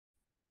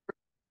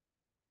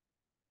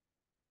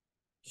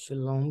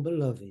Shalom,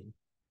 beloved,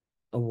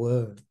 a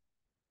word.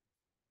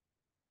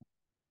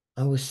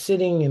 I was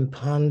sitting and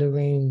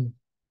pondering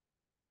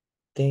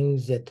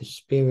things that the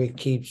Spirit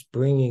keeps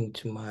bringing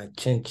to my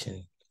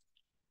attention.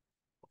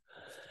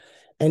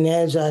 And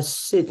as I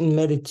sit and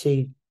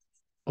meditate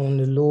on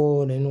the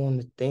Lord and on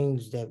the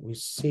things that we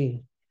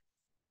see,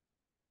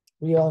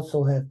 we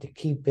also have to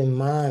keep in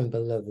mind,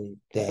 beloved,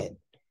 that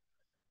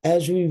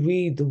as we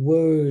read the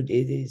word,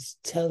 it is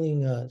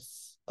telling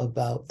us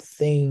about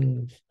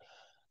things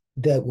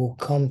that will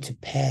come to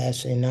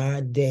pass in our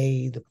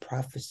day, the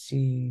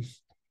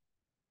prophecies.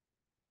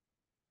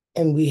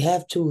 And we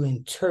have to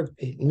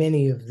interpret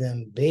many of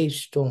them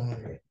based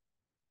on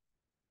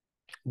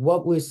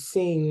what we're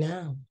seeing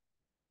now.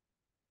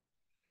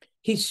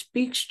 He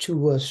speaks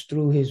to us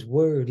through his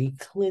word. He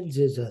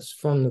cleanses us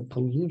from the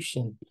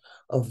pollution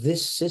of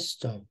this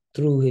system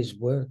through his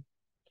word.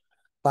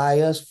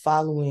 By us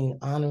following,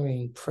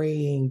 honoring,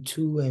 praying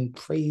to, and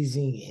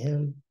praising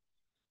him,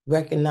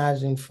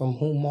 recognizing from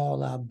whom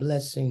all our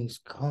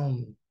blessings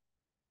come.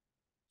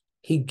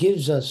 He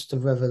gives us the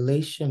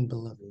revelation,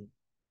 beloved.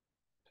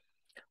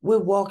 We're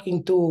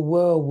walking through a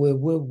world where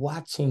we're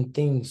watching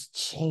things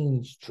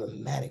change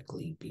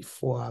dramatically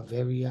before our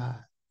very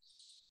eyes.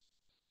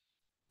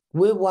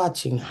 We're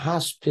watching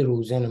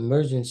hospitals and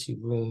emergency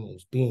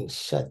rooms being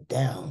shut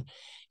down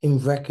in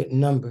record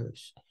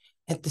numbers.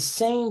 At the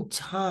same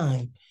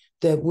time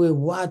that we're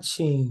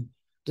watching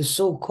the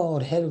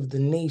so-called head of the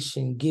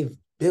nation give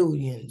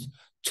billions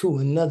to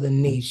another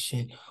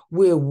nation,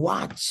 we're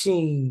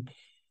watching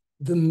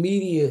the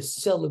media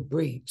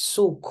celebrate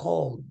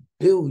so-called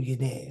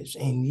billionaires,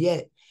 and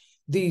yet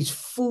these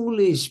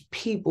foolish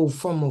people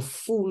from a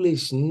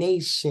foolish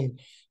nation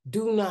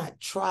do not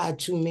try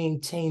to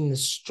maintain the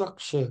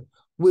structure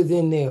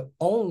within their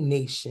own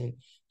nation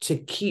to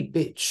keep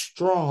it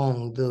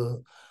strong.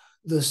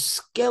 The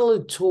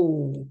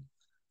skeletal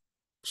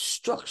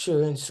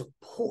structure and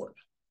support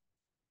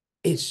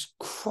is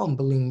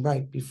crumbling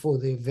right before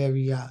their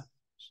very eyes.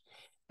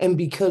 And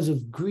because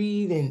of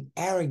greed and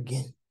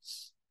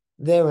arrogance,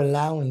 they're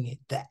allowing it.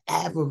 The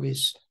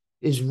avarice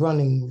is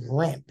running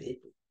rampant.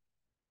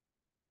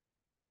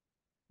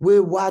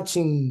 We're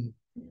watching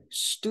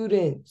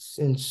students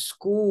in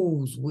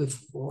schools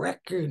with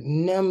record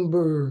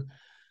number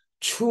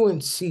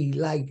truancy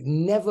like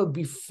never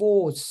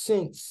before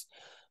since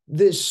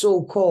this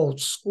so-called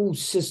school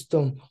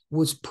system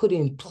was put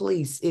in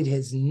place. It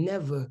has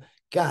never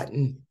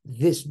gotten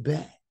this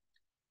bad.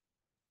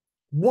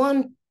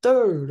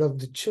 1/3 of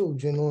the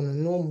children on a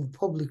normal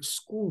public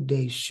school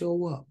day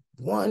show up.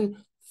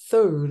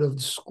 1/3 of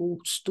the school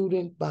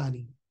student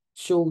body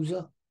shows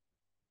up.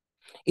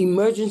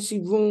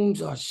 Emergency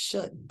rooms are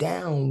shut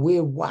down.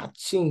 We're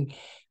watching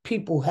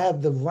people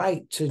have the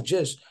right to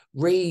just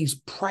raise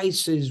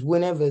prices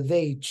whenever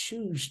they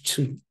choose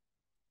to.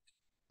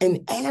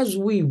 And as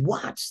we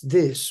watch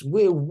this,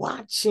 we're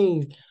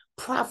watching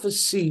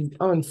prophecy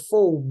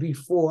unfold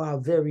before our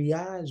very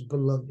eyes,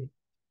 beloved.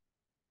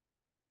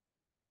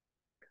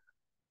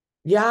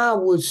 Yah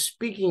was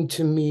speaking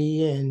to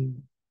me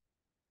and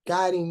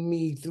guiding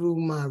me through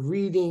my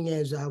reading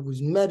as I was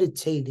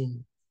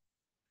meditating.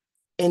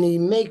 And he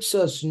makes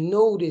us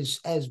notice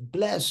as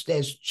blessed,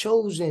 as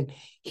chosen.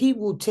 He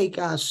will take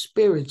our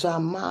spirits,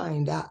 our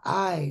mind, our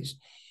eyes,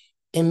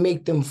 and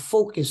make them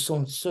focus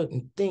on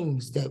certain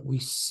things that we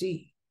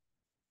see.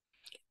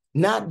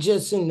 Not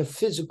just in the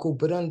physical,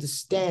 but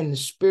understand the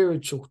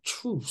spiritual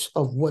truths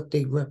of what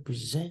they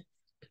represent.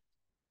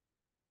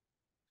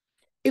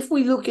 If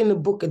we look in the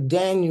book of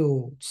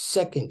Daniel,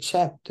 2nd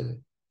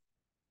chapter,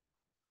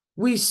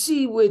 we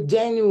see where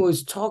Daniel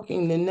is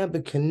talking to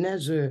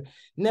Nebuchadnezzar.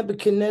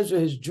 Nebuchadnezzar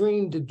has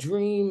dreamed a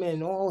dream,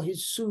 and all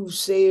his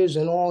soothsayers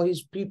and all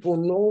his people,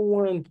 no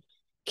one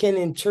can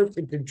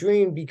interpret the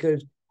dream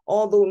because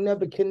although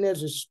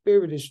Nebuchadnezzar's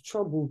spirit is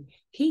troubled,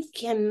 he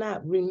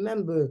cannot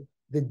remember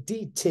the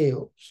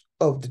details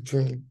of the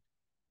dream.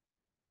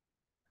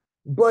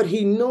 But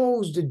he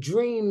knows the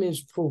dream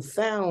is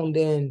profound,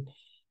 and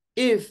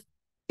if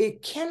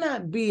it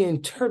cannot be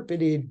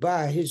interpreted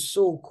by his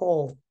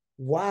so-called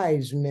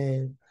wise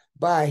men,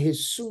 by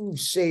his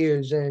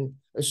soothsayers and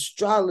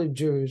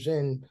astrologers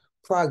and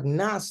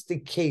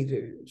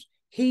prognosticators,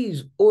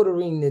 he's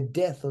ordering the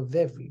death of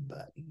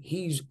everybody.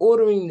 He's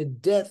ordering the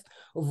death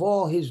of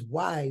all his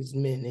wise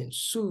men and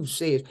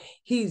soothsayers.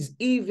 He's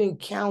even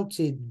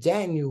counted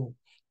Daniel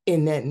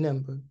in that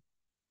number,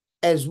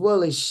 as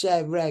well as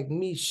Shadrach,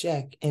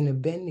 Meshach, and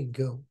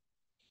Abednego,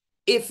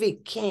 if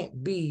it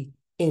can't be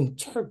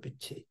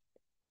interpreted.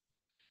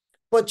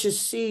 But you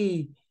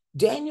see,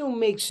 Daniel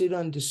makes it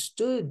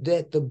understood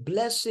that the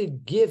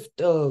blessed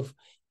gift of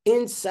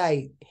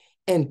insight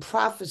and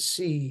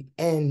prophecy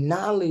and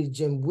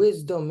knowledge and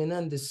wisdom and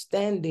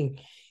understanding,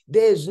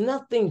 there's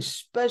nothing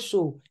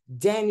special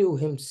Daniel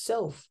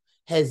himself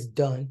has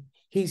done.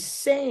 He's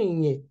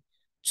saying it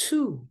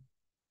to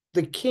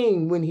the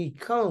king when he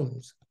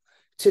comes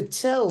to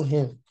tell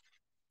him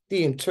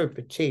the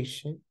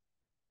interpretation.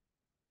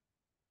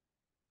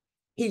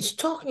 He's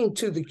talking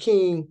to the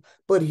king,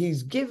 but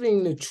he's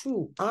giving the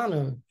true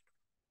honor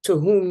to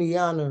whom the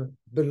honor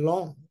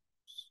belongs.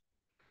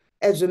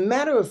 As a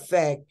matter of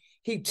fact,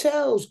 he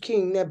tells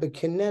King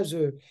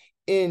Nebuchadnezzar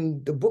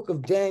in the book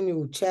of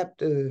Daniel,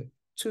 chapter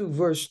 2,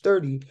 verse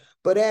 30,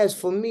 but as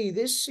for me,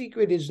 this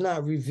secret is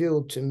not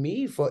revealed to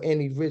me for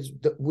any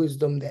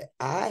wisdom that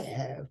I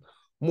have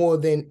more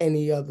than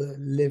any other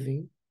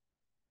living,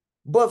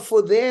 but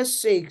for their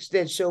sakes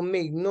that shall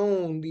make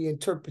known the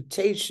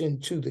interpretation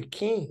to the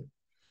king,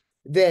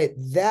 that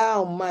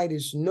thou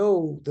mightest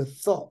know the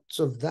thoughts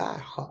of thy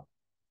heart.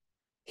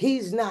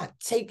 He's not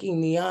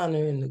taking the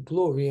honor and the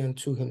glory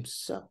unto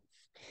himself.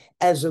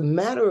 As a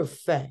matter of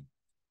fact,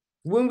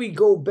 when we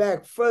go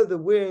back further,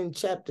 we're in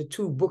chapter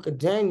 2, book of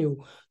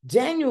Daniel.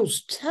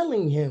 Daniel's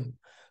telling him,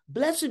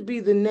 blessed be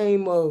the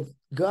name of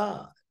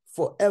God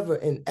forever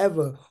and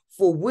ever,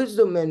 for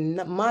wisdom and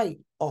might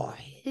are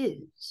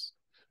his.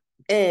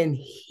 And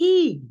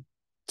he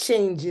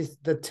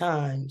changeth the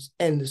times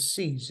and the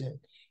season.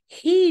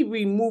 He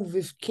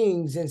removeth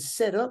kings and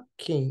set up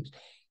kings.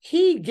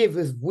 He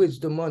giveth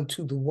wisdom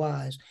unto the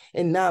wise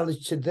and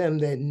knowledge to them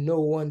that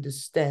know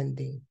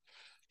understanding.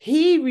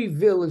 He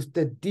revealeth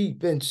the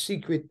deep and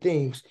secret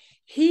things.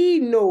 He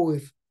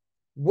knoweth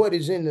what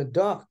is in the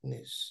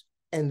darkness,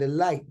 and the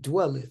light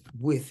dwelleth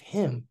with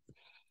him.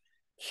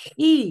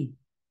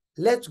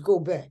 Let's go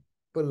back,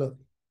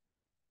 beloved.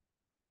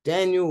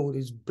 Daniel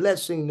is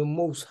blessing the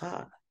Most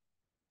High.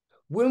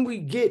 When we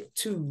get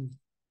to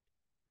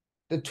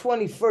the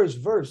 21st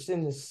verse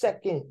in the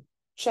second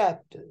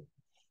chapter,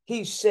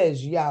 he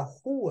says,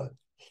 Yahuah,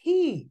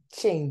 he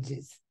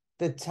changes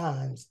the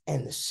times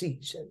and the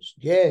seasons.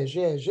 Yes,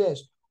 yes,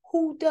 yes.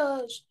 Who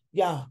does?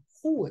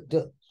 Yahuah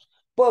does.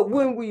 But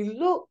when we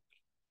look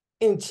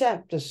in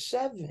chapter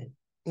 7,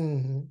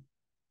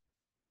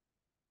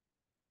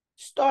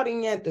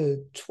 starting at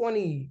the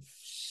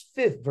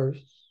 25th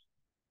verse,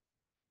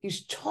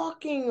 he's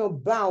talking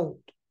about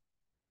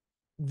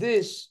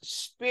this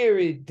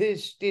spirit,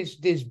 this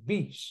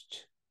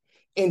beast.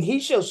 And he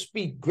shall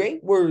speak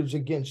great words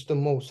against the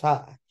Most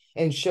High,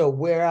 and shall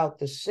wear out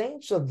the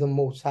saints of the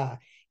Most High,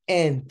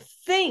 and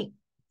think,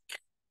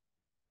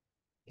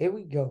 here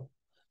we go,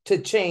 to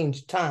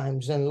change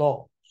times and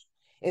laws.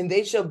 And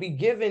they shall be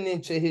given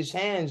into his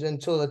hands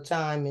until a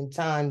time and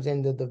times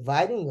and the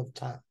dividing of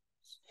times.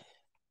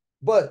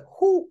 But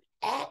who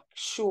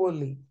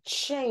actually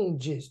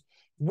changes?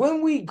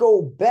 When we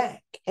go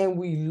back and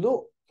we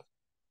look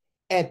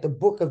at the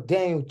book of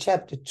Daniel,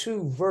 chapter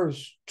 2,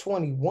 verse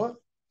 21,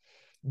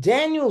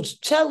 Daniel's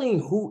telling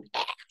who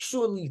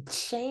actually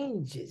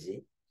changes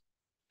it,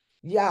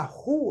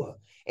 Yahuah,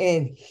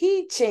 and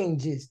he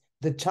changes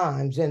the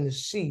times and the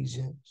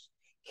seasons.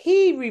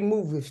 He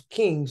removeth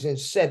kings and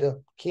set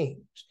up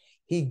kings.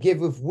 He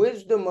giveth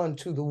wisdom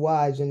unto the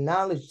wise and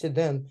knowledge to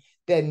them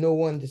that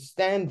know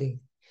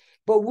understanding.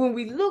 But when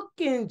we look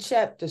in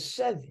chapter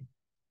 7,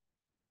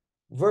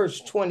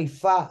 verse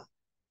 25,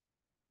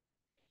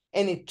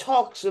 and it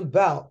talks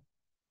about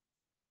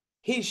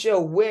he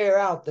shall wear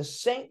out the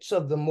saints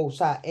of the Most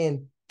High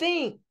and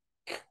think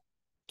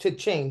to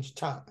change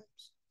times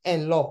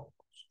and laws.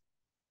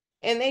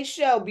 And they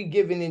shall be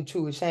given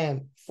into his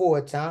hand for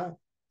a time,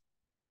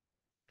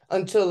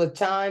 until a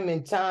time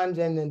and times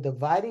and the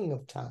dividing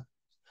of time.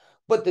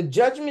 But the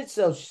judgment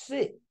shall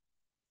sit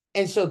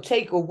and shall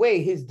take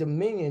away his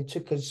dominion to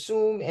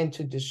consume and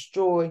to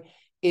destroy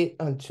it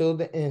until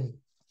the end.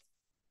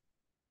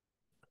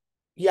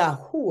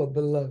 Yahuah,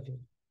 beloved.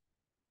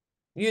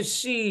 You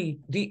see,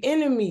 the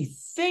enemy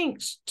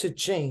thinks to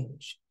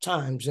change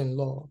times and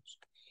laws.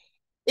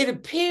 It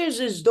appears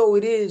as though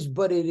it is,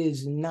 but it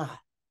is not.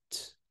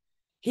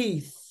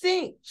 He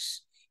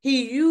thinks,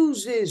 he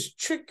uses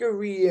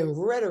trickery and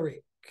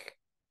rhetoric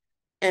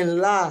and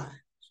lies.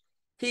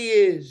 He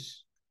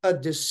is a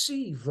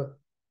deceiver,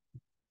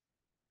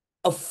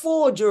 a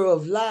forger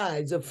of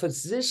lies, a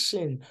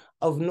physician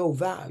of no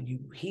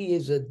value. He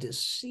is a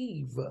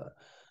deceiver.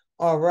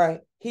 All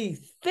right. He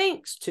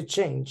thinks to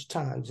change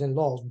times and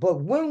laws.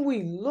 But when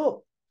we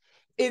look,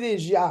 it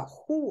is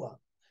Yahuah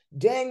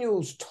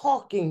Daniel's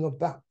talking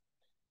about.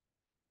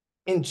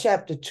 In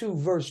chapter 2,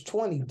 verse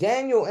 20,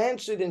 Daniel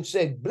answered and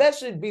said,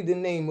 blessed be the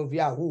name of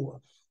Yahuah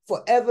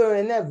forever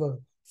and ever,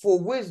 for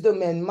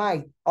wisdom and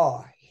might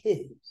are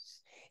his.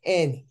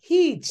 And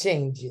he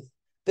changeth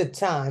the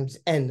times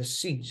and the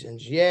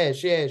seasons.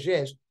 Yes, yes,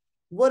 yes.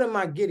 What am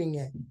I getting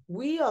at?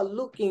 We are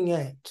looking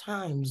at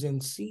times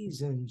and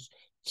seasons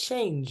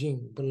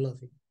changing,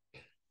 beloved.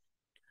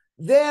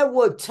 There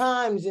were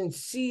times and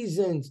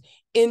seasons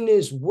in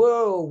this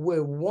world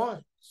where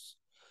once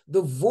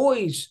the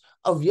voice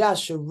of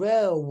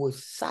Yasharel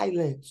was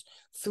silenced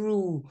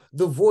through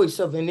the voice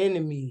of an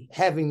enemy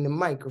having the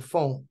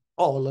microphone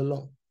all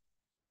alone.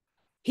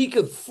 He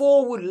could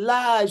forward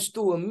lies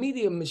through a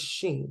media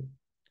machine,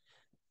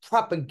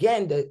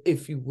 propaganda,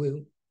 if you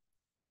will.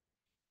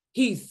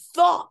 He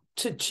thought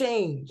to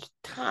change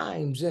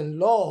times and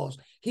laws.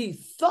 He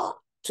thought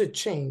to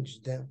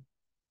change them.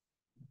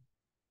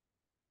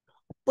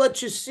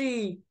 But you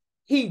see,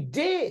 he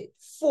did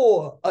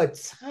for a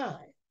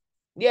time.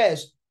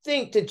 Yes,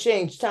 think to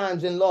change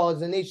times and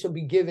laws, and they shall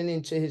be given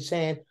into his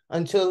hand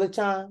until the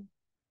time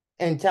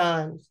and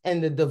times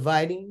and the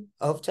dividing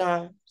of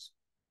times.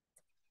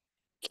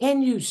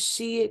 Can you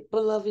see it,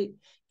 beloved?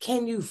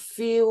 Can you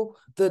feel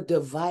the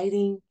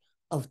dividing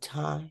of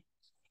time?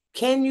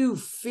 Can you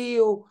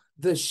feel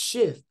the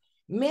shift?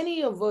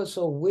 Many of us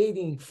are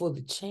waiting for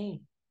the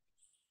change.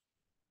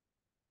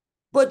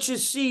 But you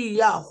see,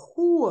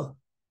 Yahuah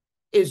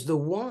is the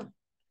one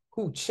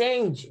who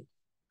changes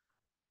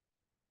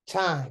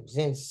times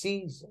and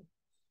seasons.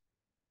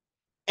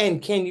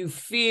 And can you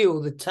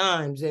feel the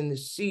times and the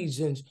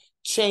seasons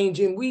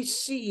changing? We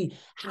see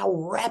how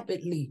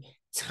rapidly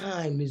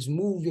time is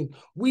moving.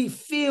 We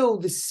feel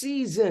the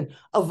season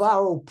of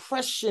our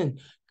oppression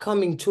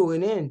coming to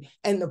an end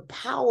and the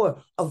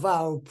power of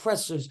our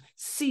oppressors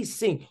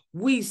ceasing.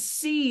 We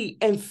see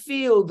and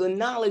feel the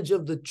knowledge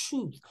of the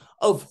truth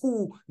of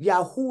who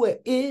Yahuah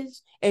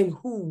is and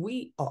who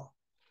we are.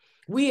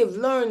 We have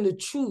learned the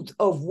truth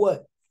of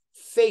what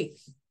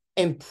faith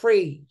and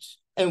praise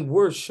and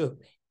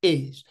worship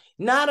is,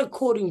 not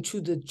according to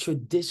the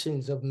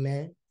traditions of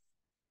man,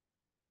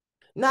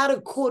 not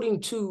according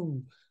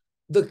to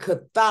the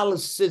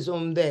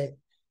Catholicism that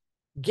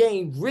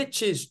gained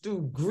riches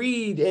through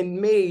greed and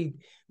made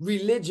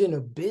religion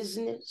a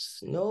business.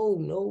 No,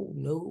 no,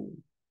 no.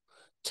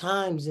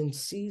 Times and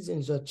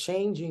seasons are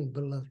changing,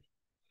 beloved.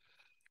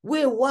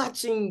 We're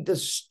watching the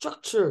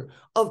structure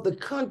of the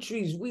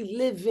countries we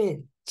live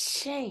in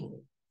change.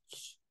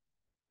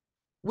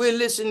 We're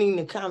listening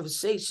to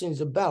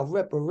conversations about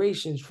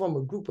reparations from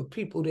a group of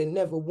people that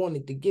never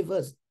wanted to give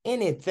us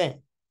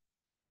anything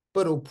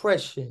but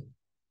oppression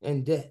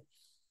and death.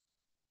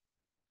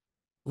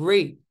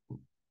 Rape,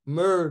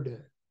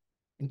 murder,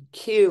 and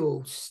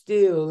kill,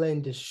 steal,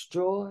 and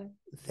destroy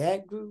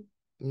that group?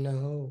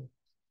 No.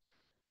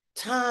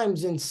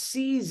 Times and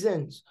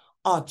seasons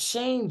are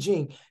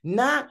changing,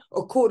 not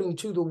according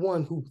to the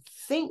one who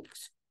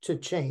thinks to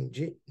change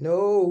it.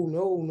 No,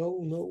 no, no,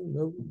 no,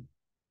 no.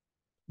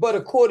 But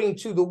according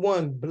to the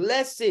one,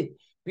 blessed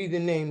be the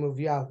name of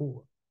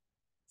Yahuah,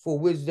 for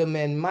wisdom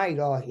and might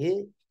are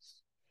his.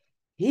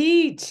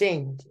 He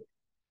changeth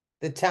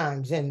the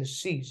times and the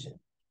season.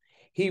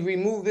 He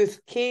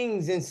removeth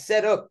kings and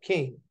set up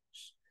kings.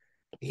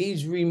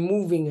 He's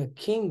removing a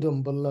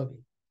kingdom, beloved.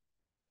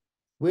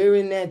 We're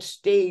in that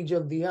stage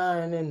of the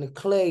iron and the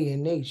clay,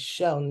 and they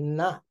shall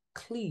not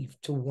cleave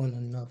to one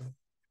another.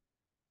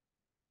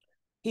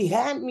 He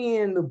had me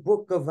in the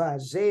book of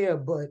Isaiah,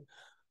 but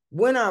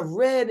when I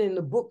read in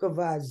the book of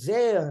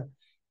Isaiah,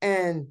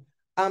 and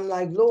I'm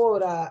like,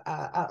 Lord,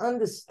 I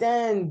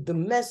understand the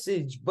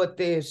message, but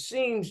there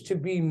seems to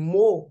be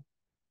more.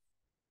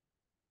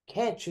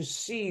 Can't you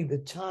see the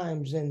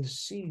times and the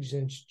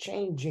seasons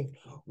changing?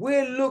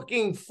 We're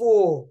looking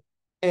for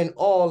an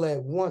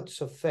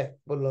all-at-once effect,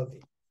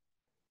 beloved.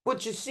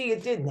 But you see,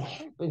 it didn't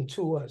happen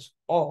to us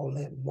all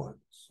at once.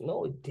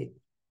 No, it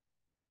didn't.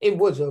 It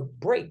was a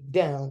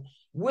breakdown.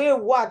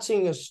 We're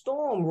watching a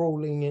storm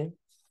rolling in.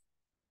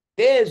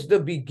 There's the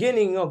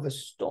beginning of a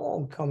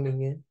storm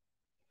coming in.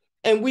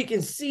 And we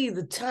can see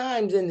the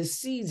times and the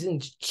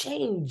seasons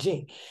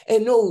changing.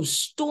 And those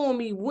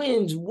stormy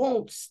winds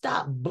won't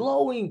stop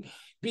blowing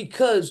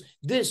because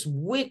this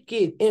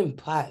wicked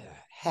empire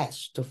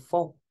has to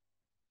fall.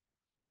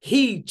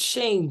 He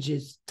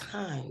changes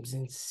times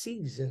and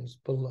seasons,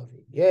 beloved.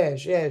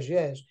 Yes, yes,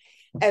 yes.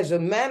 As a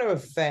matter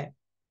of fact,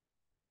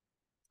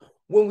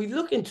 when we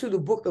look into the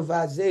book of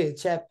Isaiah,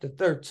 chapter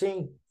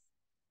 13,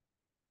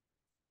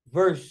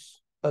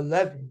 verse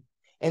 11,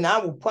 and I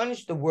will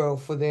punish the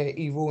world for their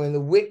evil and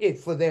the wicked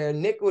for their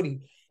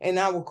iniquity, and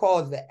I will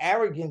cause the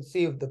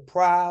arrogancy of the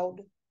proud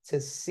to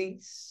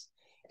cease,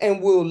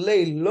 and will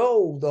lay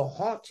low the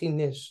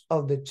haughtiness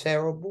of the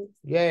terrible.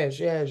 Yes,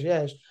 yes,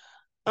 yes.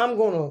 I'm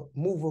going to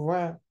move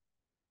around.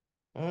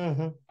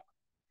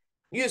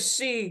 You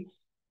see,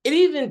 it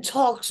even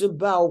talks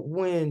about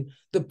when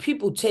the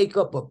people take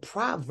up a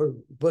proverb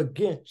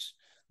against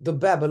the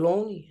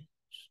Babylonians.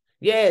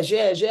 Yes,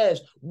 yes, yes.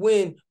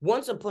 When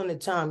once upon a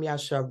time,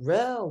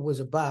 Yasharel was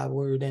a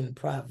byword and a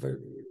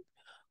proverb.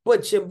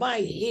 But you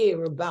might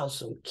hear about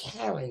some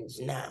Karens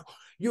now.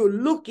 You're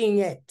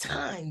looking at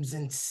times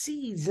and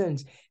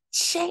seasons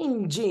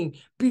changing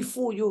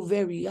before your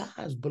very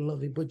eyes,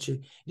 beloved. But you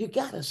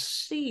got to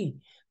see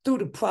through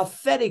the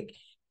prophetic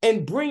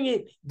and bring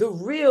it the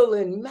real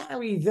and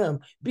marry them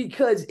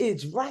because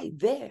it's right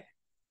there.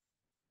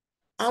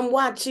 I'm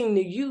watching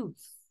the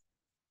youth.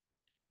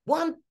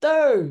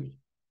 1/3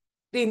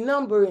 the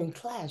number in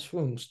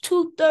classrooms,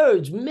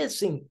 2/3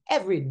 missing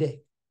every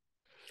day.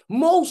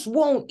 Most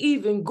won't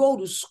even go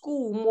to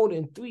school more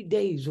than 3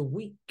 days a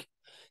week.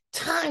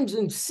 Times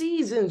and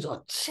seasons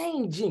are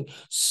changing.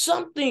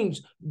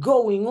 Something's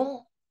going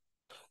on.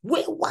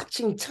 We're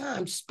watching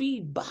time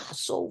speed by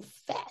so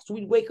fast.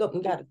 We wake up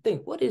and got to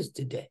think, what is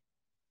today?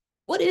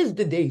 What is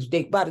today's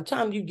date? By the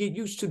time you get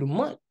used to the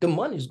month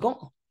is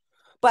gone.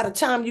 By the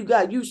time you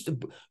got used to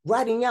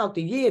writing out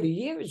the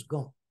year is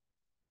gone.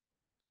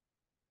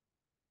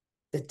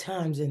 The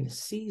times and the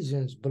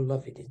seasons,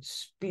 beloved, it's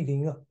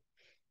speeding up.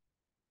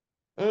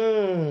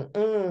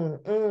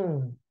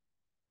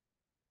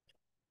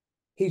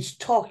 He's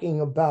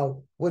talking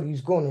about what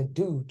he's going to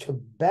do to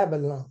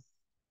Babylon.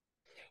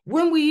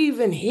 When we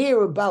even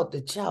hear about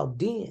the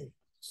Chaldeans,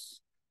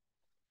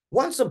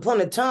 once upon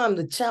a time,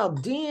 the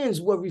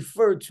Chaldeans were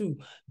referred to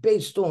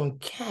based on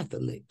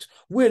Catholics.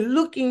 We're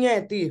looking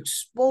at the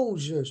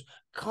exposures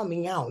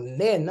coming out, and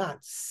they're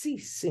not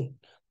ceasing,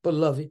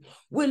 beloved.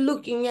 We're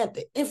looking at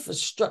the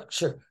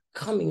infrastructure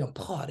coming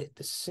apart at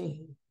the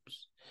seams.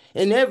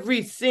 And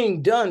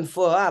everything done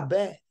for our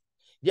bad,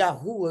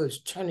 Yahuah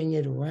is turning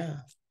it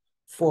around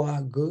for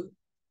our good,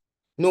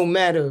 no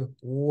matter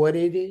what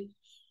it is.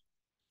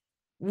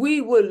 We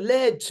were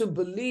led to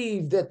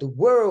believe that the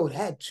world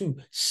had to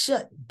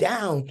shut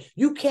down.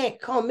 You can't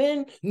come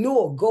in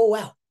nor go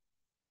out.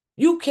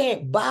 You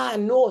can't buy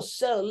nor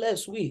sell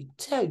unless we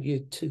tell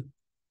you to.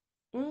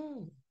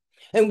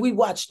 And we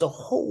watched the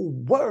whole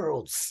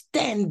world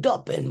stand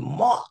up and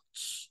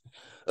march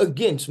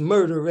against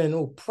murder and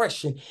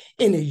oppression.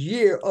 In a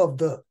year of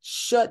the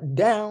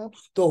shutdown,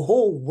 the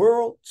whole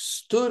world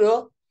stood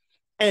up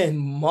and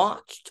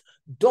marched.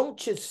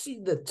 Don't you see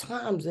the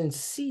times and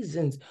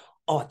seasons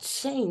are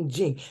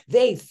changing?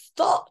 They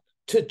thought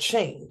to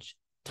change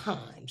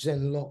times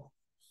and laws,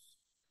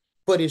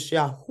 but it's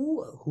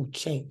Yahuah who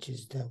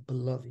changes them,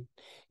 beloved.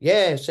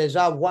 Yes, as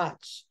I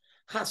watch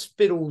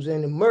hospitals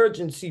and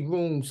emergency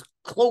rooms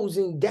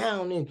closing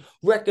down in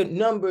record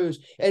numbers,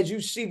 as you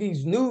see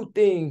these new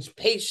things,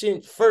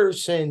 patient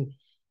first and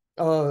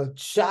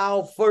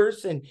child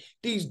first, and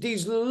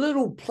these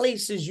little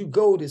places you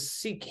go to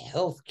seek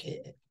health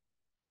care.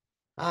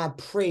 I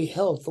pray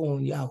health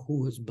on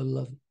Yahuah's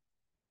beloved,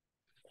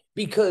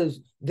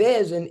 because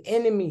there's an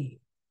enemy,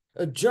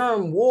 a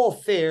germ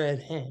warfare at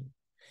hand.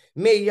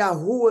 May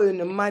Yahuah, in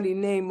the mighty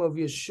name of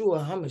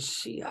Yeshua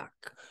HaMashiach,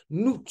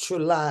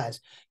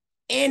 neutralize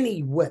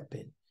any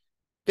weapon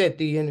that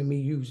the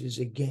enemy uses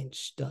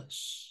against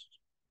us.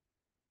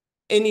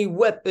 Any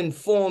weapon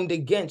formed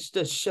against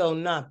us shall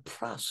not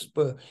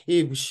prosper.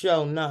 It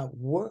shall not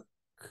work.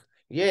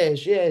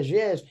 Yes.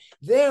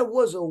 There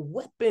was a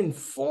weapon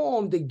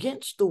formed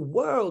against the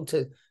world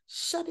to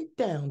shut it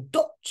down.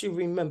 Don't you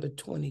remember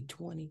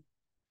 2020?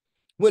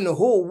 When the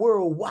whole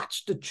world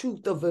watched the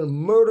truth of a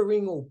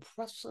murdering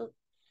oppressor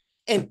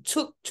and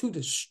took to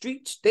the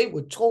streets they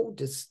were told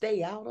to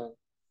stay out of?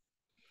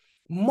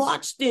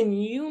 Marched in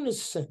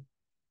unison,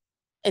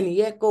 and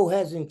the echo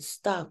hasn't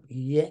stopped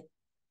yet.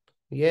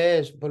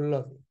 Yes,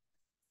 beloved.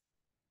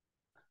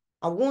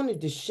 I wanted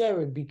to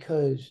share it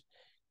because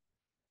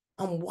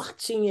I'm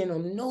watching and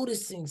I'm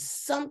noticing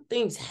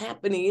something's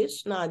happening.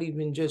 It's not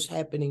even just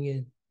happening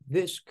in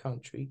this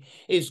country.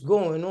 It's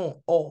going on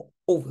all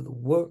over the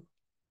world.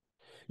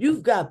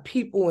 You've got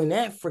people in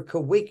Africa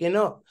waking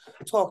up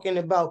talking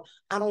about,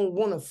 I don't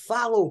want to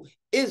follow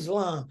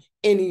Islam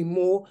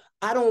anymore.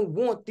 I don't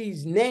want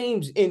these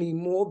names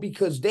anymore,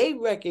 because they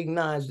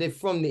recognize that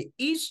from the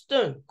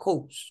eastern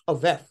coast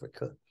of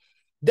Africa,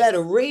 that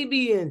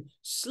Arabian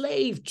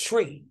slave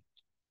trade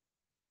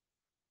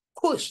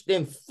pushed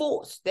and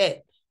forced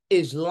that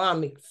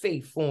Islamic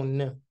faith on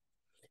them.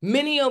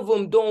 Many of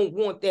them don't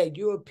want that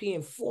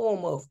European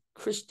form of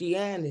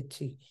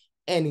Christianity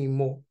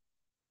anymore,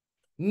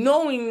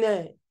 knowing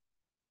that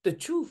the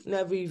truth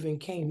never even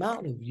came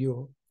out of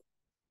Europe.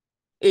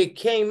 It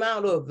came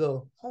out of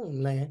the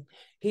homeland.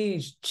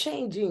 He's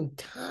changing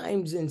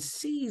times and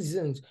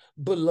seasons,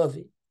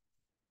 beloved.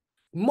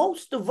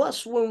 Most of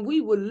us, when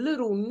we were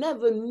little,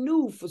 never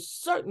knew for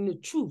certain the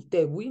truth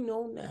that we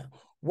know now.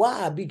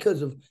 Why?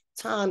 Because of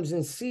times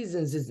and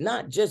seasons. It's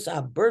not just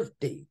our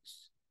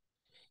birthdays.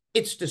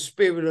 It's the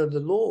Spirit of the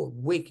Lord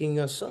waking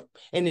us up,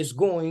 and it's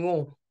going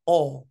on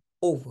all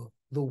over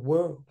the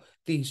world.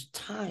 These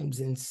times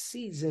and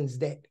seasons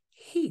that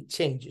he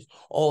changes,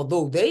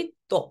 although they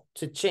thought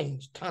to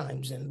change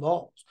times and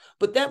laws.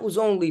 But that was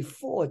only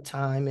for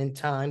time and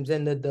times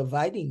and the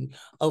dividing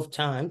of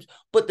times.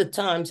 But the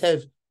times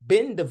have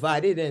been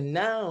divided, and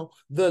now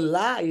the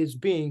lie is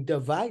being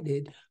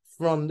divided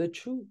from the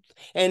truth.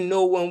 And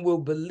no one will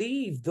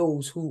believe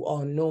those who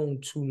are known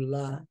to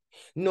lie,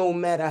 no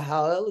matter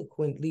how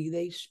eloquently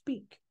they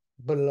speak,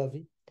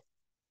 beloved.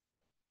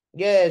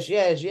 Yes.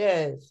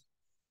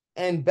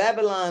 And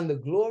Babylon, the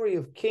glory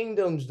of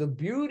kingdoms, the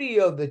beauty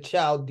of the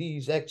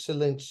Chaldees'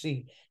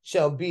 excellency,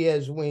 shall be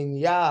as when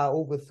Yah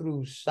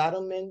overthrew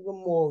Sodom and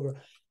Gomorrah.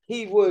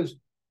 He was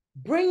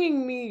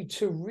bringing me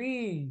to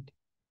read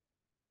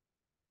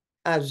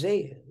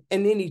Isaiah,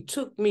 and then he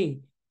took me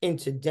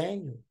into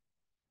Daniel,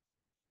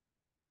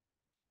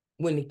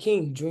 when the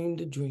king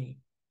dreamed a dream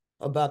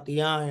about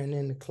the iron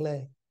and the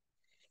clay.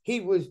 He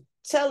was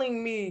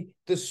telling me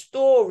the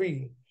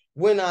story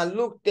when I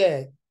looked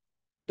at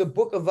the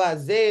book of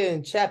Isaiah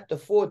in chapter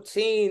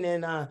 14,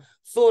 and I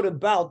thought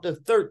about the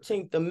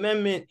 13th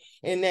Amendment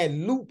and that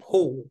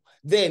loophole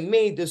that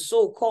made the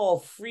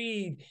so-called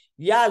freed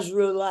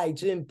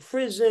Israelites in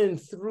prison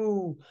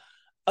through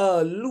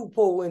a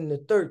loophole in the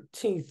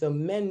 13th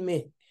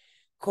Amendment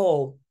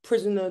called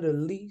prisoner of the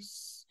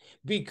lease,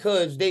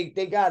 because they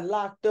got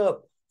locked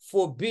up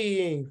for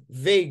being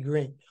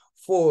vagrant,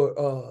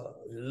 for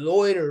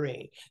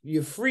loitering.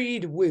 You're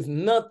freed with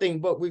nothing,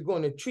 but we're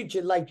going to treat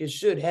you like you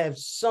should have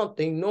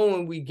something,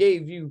 knowing we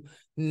gave you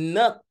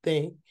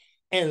nothing,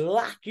 and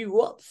lock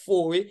you up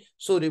for it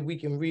so that we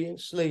can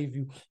re-enslave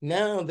you.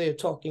 Now they're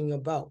talking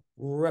about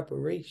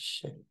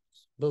reparations,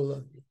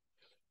 beloved.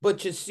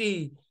 But you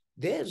see,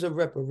 there's a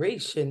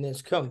reparation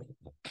that's coming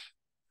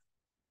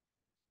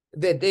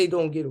that they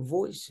don't get a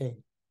voice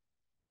in.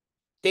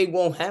 They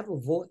won't have a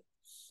voice.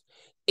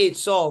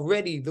 It's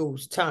already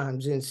those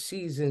times and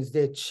seasons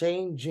they're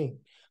changing,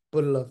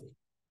 beloved.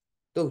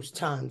 Those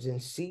times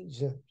and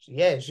seasons.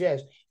 Yes,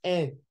 yes.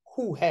 And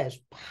who has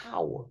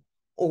power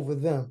over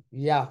them?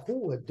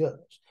 Yahuah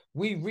does.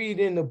 We read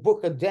in the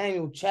book of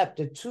Daniel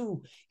chapter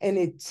 2, and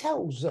it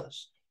tells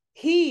us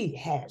he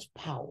has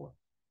power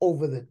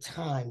over the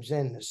times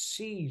and the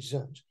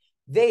seasons.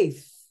 They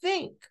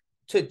think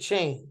to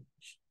change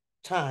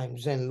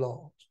times and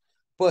laws,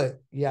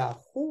 but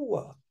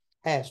Yahuah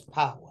has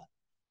power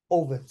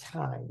over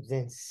times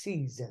and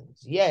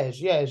seasons. Yes,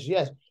 yes,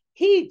 yes.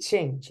 He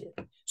changes.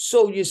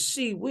 So you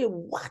see, we're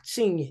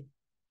watching it,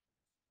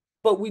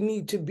 but we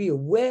need to be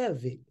aware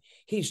of it.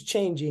 He's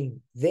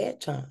changing their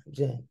times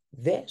and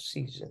their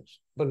seasons,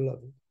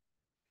 beloved.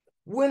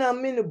 When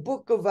I'm in the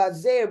book of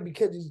Isaiah,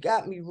 because he's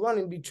got me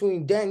running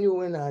between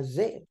Daniel and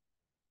Isaiah,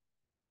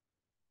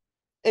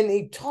 and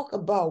they talk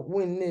about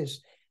when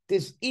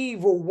this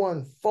evil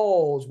one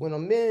falls. When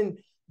I'm in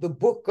the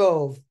book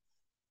of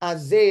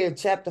Isaiah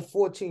chapter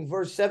 14,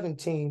 verse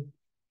 17,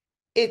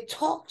 it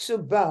talks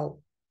about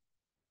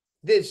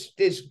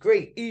this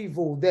great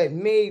evil that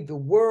made the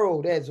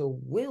world as a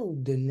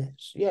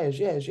wilderness. Yes,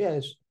 yes,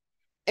 yes.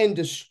 And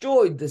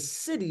destroyed the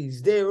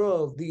cities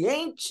thereof, the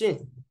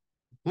ancient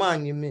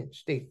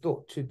monuments they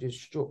thought to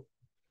destroy,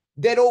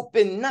 that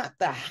opened not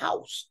the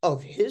house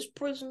of his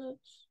prisoners.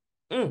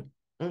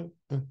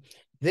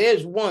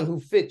 There's one who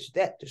fits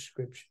that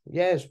description.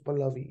 Yes,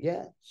 beloved,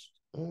 yes.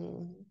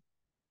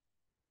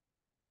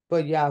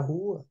 But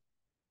Yahuah,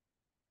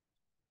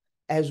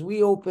 as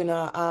we open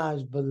our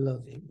eyes,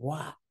 beloved,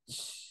 watch.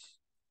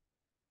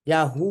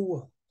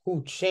 Yahuah,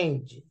 who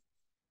changes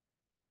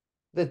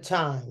the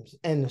times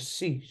and the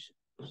seasons.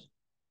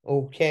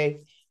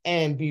 Okay?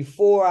 And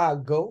before I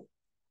go,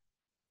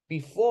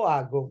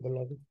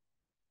 beloved,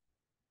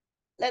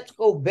 let's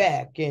go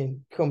back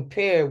and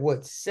compare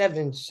what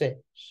 7 says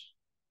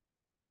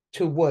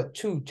to what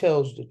 2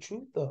 tells the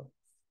truth of.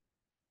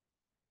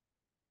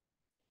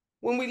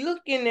 When we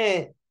looking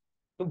at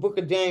the book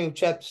of Daniel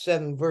chapter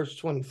 7, verse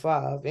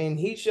 25, and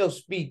he shall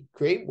speak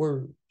great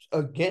words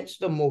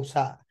against the Most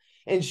High,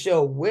 and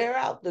shall wear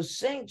out the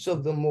saints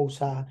of the Most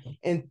High,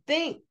 and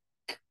think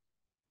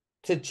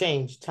to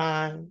change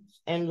times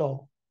and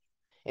law.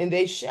 And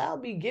they shall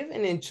be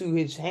given into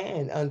his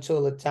hand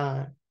until a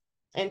time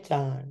and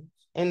times,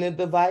 and the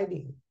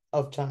dividing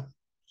of times.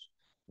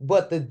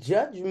 But the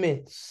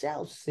judgment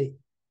shall sit.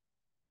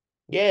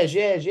 Yes,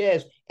 yes,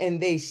 yes.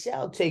 And they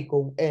shall take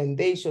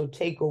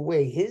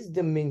away his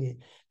dominion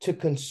to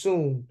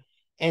consume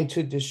and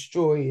to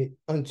destroy it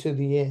unto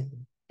the end.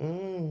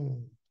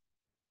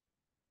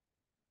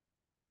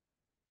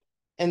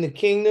 And the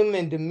kingdom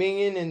and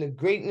dominion and the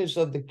greatness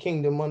of the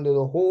kingdom under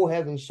the whole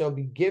heaven shall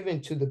be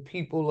given to the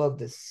people of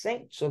the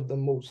saints of the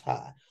Most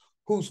High,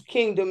 whose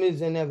kingdom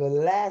is an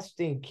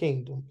everlasting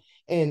kingdom,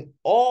 and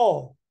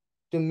all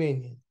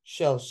dominion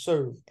shall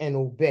serve and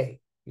obey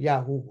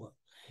Yahuah.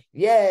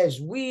 Yes,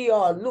 we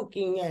are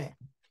looking at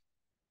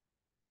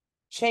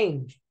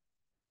change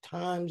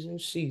times and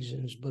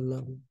seasons,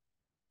 beloved.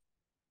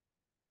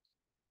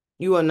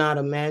 You are not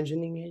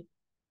imagining it.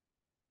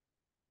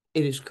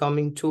 It is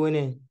coming to an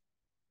end.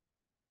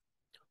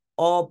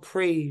 All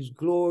praise,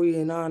 glory,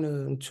 and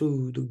honor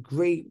unto the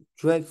great,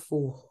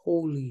 dreadful,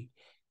 holy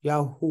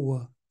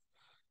Yahuah,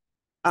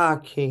 our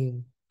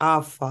King,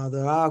 our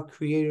Father, our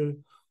Creator,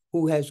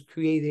 who has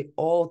created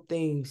all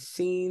things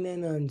seen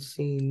and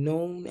unseen,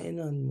 known and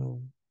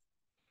unknown.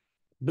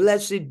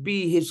 Blessed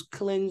be his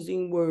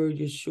cleansing word,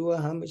 Yeshua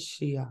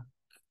HaMashiach,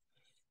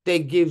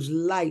 that gives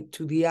light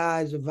to the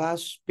eyes of our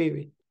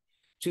spirit,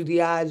 to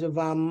the eyes of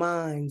our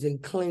minds,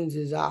 and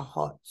cleanses our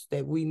hearts,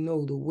 that we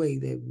know the way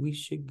that we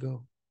should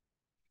go.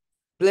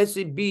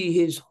 Blessed be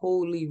his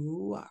holy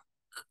Ruach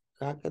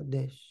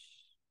HaKodesh,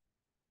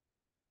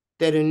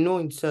 that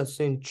anoints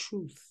us in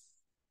truth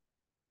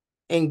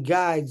and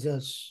guides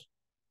us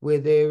where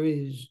there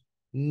is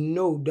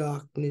no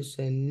darkness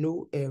and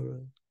no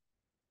error.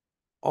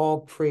 All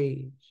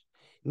praise.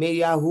 May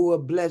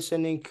Yahuah bless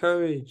and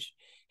encourage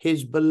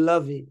his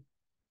beloved.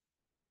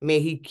 May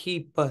he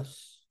keep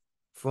us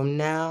from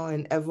now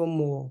and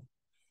evermore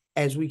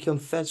as we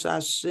confess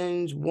our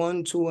sins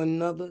one to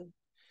another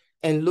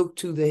and look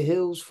to the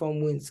hills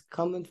from whence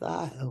cometh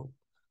our help.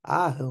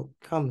 Our help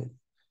cometh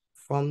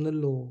from the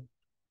Lord.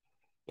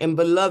 And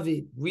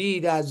beloved,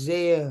 read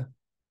Isaiah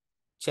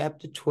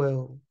chapter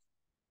 12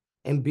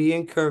 and be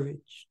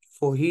encouraged,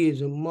 for he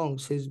is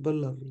amongst his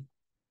beloved.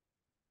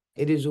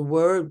 It is a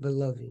word,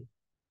 beloved.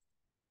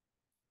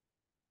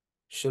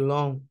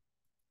 Shalom.